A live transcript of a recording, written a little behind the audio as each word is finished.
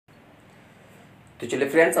तो चलिए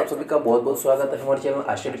फ्रेंड्स, आप सभी का बहुत बहुत स्वागत है हमारे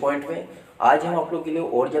चैनल स्टडी पॉइंट में। आज हम आप लोग के लिए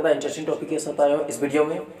और ज़्यादा इंटरेस्टिंग टॉपिक के साथ आए हैं इस वीडियो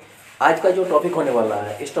में। आज का जो टॉपिक होने वाला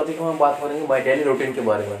है, इस टॉपिक में हम बात करेंगे माय डेली रूटीन के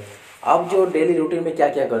बारे में। आप जो डेली रूटीन में क्या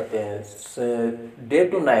क्या करते हैं, डे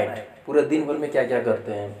टू नाइट, पूरे दिन भर में क्या क्या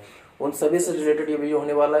करते हैं, उन सभी से रिलेटेड ये वीडियो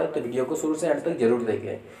होने वाला है। तो वीडियो को शुरू से एंड तक जरूर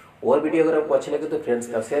देखें। और वीडियो अगर आपको अच्छी लगे तो फ्रेंड्स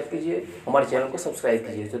का शेयर कीजिए, हमारे चैनल को सब्सक्राइब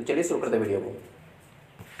कीजिए। तो चलिए शुरू करते हैं वीडियो को।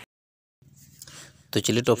 तो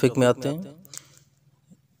चलिए टॉपिक में आते हैं।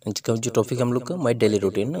 इसका जो टॉपिक हम लोग का माई डेली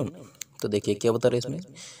रूटीन ना, तो देखिए क्या बता रहे हैं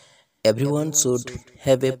इसमें। Everyone should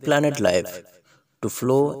have a प्लानेड life to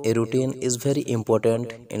flow a routine is very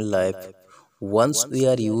important in life. Once we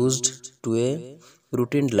are used to a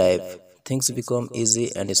routine life things become easy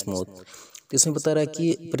and smooth. तो इसमें बता रहा है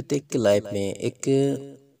कि प्रत्येक की लाइफ में एक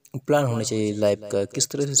प्लान होना चाहिए लाइफ का, किस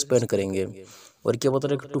तरह से स्पेंड करेंगे। और क्या बता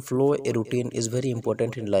रहा है कि to flow a routine is very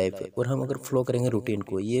important in life. और हम अगर फ्लो करेंगे रूटीन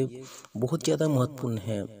को, ये बहुत ज़्यादा महत्वपूर्ण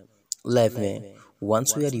है लाइफ में।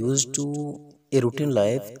 Once we are use to a routine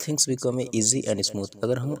life things become a easy and smooth.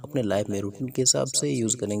 अगर हम अपने लाइफ में रूटीन के हिसाब से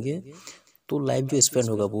यूज़ करेंगे तो लाइफ जो स्पेंड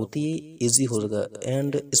होगा बहुत ही ईजी होगा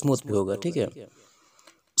एंड स्मूथ भी होगा। ठीक है,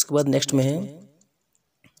 उसके बाद नेक्स्ट में है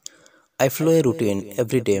आई flow a routine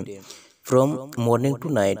every day from morning to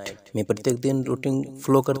night. मैं प्रत्येक दिन रूटीन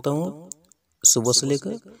फ्लो करता हूँ सुबह से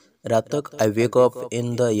लेकर रात तक। आई wake up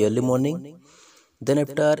in the early morning, then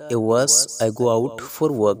after a wash I go out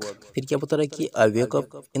for work. फिर क्या बता रहा है कि आई wake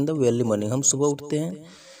up in the early morning, हम सुबह उठते हैं।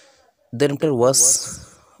 देन आफ्टर वॉश,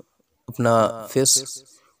 अपना फेस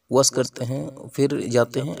वॉश करते हैं, फिर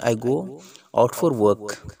जाते हैं आई गो आउट फॉर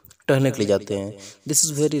वर्क, टहलने के लिए जाते हैं। This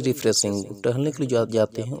is very refreshing. टहलने के लिए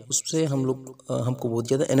जाते हैं, उससे हमको बहुत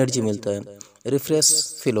ज़्यादा एनर्जी मिलता है, रिफ्रेश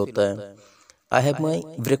फील होता है। I have my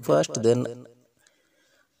breakfast, then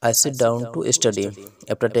I sit down to study.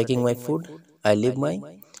 After taking my food, I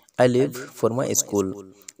leave for my school.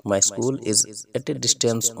 My school is at a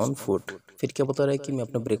distance on foot. फिर क्या बता रहा है कि मैं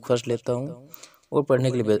अपना ब्रेकफास्ट लेता हूँ और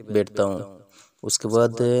पढ़ने के लिए बैठता हूँ। उसके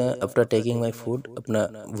बाद आफ्टर टेकिंग माई फूड, अपना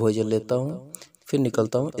भोजन लेता हूँ, फिर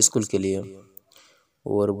निकलता हूँ स्कूल के लिए।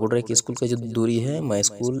 और बोल रहा है कि स्कूल का जो दूरी है, my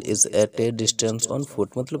school is eight A distance on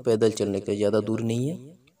foot, मतलब पैदल चलने का ज़्यादा दूर नहीं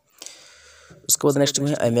है। उसके बाद नेक्स्ट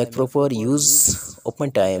में I make proper use of my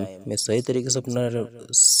time. मैं सही तरीके से अपना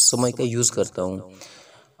समय का यूज़ करता हूँ।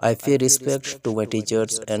 आई पे respect to my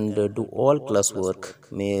teachers and do all class work.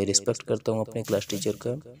 मैं रिस्पेक्ट करता हूँ अपने क्लास टीचर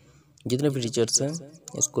का, जितने भी टीचर्स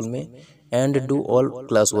हैं स्कूल में। And do all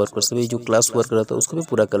class work, और सभी जो क्लास वर्क रहता है उसको भी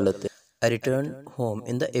पूरा कर लेते हैं। आई return home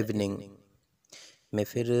in the evening. मैं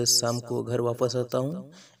फिर शाम को घर वापस आता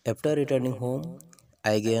हूँ। After returning home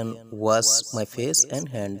I again wash my face and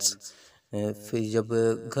hands. फिर जब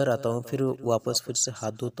घर आता हूँ फिर वापस फिर से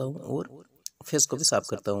हाथ धोता हूँ और फेस को भी साफ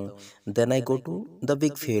करता हूँ। Then I go to the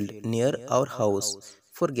big field near our house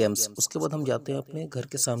for games. उसके बाद हम जाते हैं अपने घर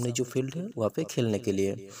के सामने जो फील्ड है वहाँ पे खेलने के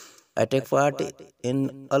लिए। I take part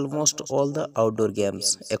in almost all the outdoor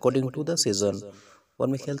games according to the season. और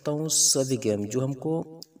मैं खेलता हूँ सभी गेम जो हमको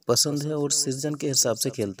पसंद है और सीजन के हिसाब से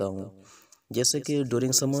खेलता हूँ। जैसे कि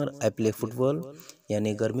during summer I play football,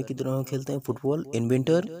 यानी गर्मी के दिनों में खेलते हैं football. In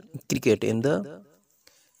winter cricket, in the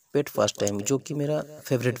pet fast time, जो कि मेरा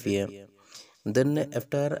फेवरेट भी है। Then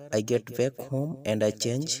after I get back home and I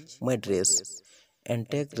change my dress and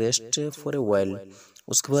take rest for a while.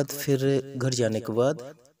 उसके बाद फिर घर जाने के बाद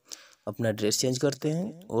अपना ड्रेस चेंज करते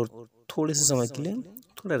हैं और थोड़े से समय के लिए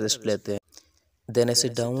थोड़ा रेस्ट लेते हैं। Then I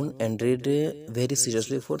sit down and read very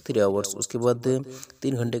seriously for 3 hours. उसके बाद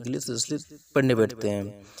 3 घंटे के लिए सीरियसली पढ़ने बैठते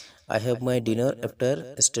हैं। I have my dinner after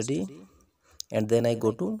study and then I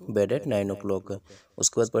go to bed at 9 o'clock।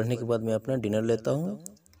 उसके बाद पढ़ने के बाद मैं अपना डिनर लेता हूँ,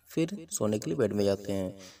 फिर सोने के लिए बेड में जाते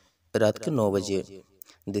हैं रात के 9 बजे।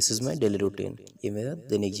 This is my daily routine. ये मेरा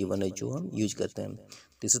दैनिक जीवन है जो हम यूज करते हैं।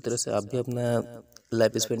 तो इसी तरह से आप भी अपना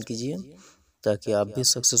लाइफ स्पेंड कीजिए ताकि आप भी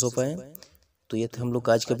सक्सेस हो पाएँ। तो ये था हम लोग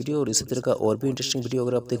का आज का वीडियो, और इसी तरह का और भी इंटरेस्टिंग वीडियो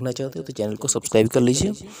अगर आप देखना चाहते हो तो चैनल को सब्सक्राइब कर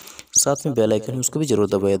लीजिए, साथ में बेल आइकन है उसको भी जरूर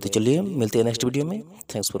दबाइए। तो चलिए मिलते हैं नेक्स्ट वीडियो में।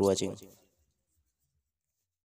 Thanks for watching.